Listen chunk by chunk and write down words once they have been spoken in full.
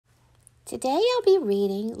Today I'll be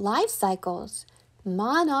reading Life Cycles,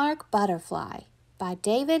 Monarch Butterfly by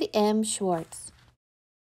David M. Schwartz.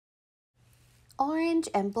 Orange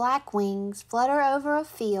and black wings flutter over a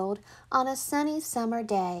field on a sunny summer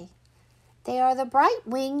day. They are the bright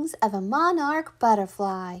wings of a monarch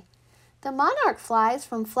butterfly. The monarch flies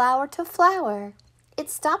from flower to flower. It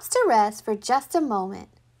stops to rest for just a moment.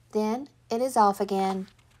 Then it is off again.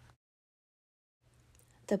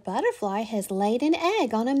 The butterfly has laid an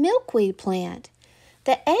egg on a milkweed plant.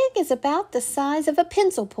 The egg is about the size of a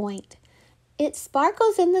pencil point. It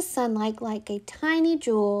sparkles in the sunlight like a tiny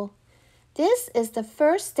jewel. This is the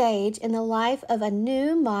first stage in the life of a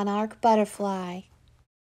new monarch butterfly.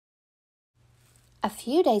 A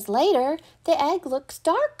few days later, the egg looks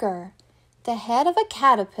darker. The head of a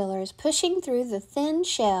caterpillar is pushing through the thin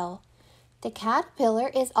shell. The caterpillar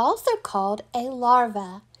is also called a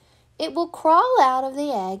larva. It will crawl out of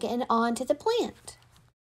the egg and onto the plant.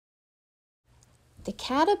 The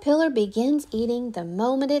caterpillar begins eating the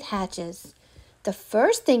moment it hatches. The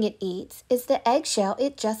first thing it eats is the eggshell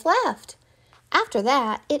it just left. After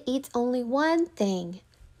that, it eats only one thing,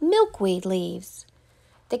 milkweed leaves.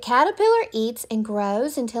 The caterpillar eats and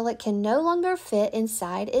grows until it can no longer fit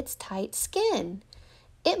inside its tight skin.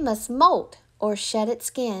 It must molt or shed its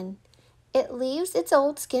skin. It leaves its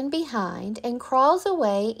old skin behind and crawls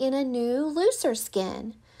away in a new, looser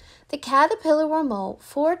skin. The caterpillar will molt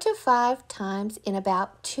 4 to 5 times in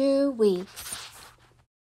about 2 weeks.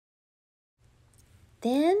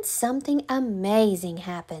 Then something amazing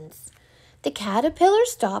happens. The caterpillar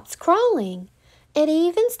stops crawling. It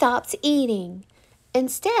even stops eating.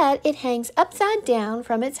 Instead, it hangs upside down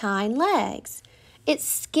from its hind legs. Its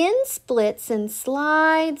skin splits and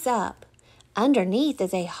slides up. Underneath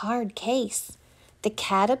is a hard case. The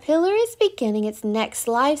caterpillar is beginning its next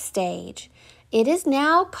life stage. It is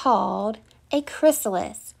now called a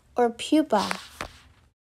chrysalis or pupa.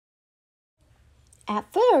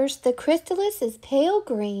 At first, the chrysalis is pale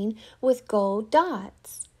green with gold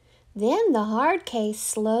dots. Then the hard case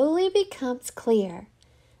slowly becomes clear.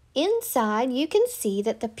 Inside, you can see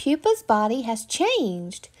that the pupa's body has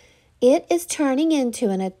changed. It is turning into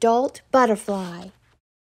an adult butterfly.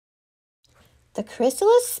 The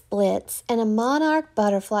chrysalis splits and a monarch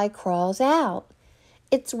butterfly crawls out.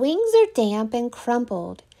 Its wings are damp and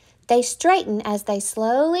crumpled. They straighten as they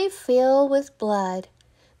slowly fill with blood.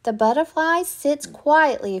 The butterfly sits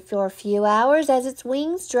quietly for a few hours as its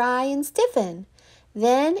wings dry and stiffen.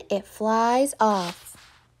 Then it flies off.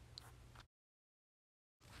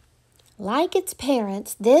 Like its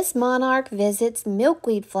parents, this monarch visits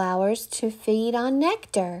milkweed flowers to feed on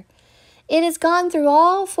nectar. It has gone through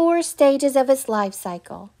all 4 stages of its life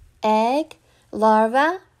cycle, egg,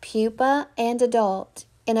 larva, pupa, and adult,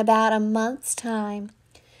 in about a month's time.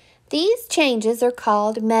 These changes are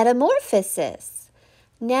called metamorphosis.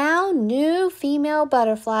 Now new female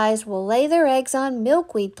butterflies will lay their eggs on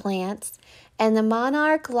milkweed plants, and the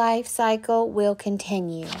monarch life cycle will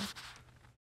continue.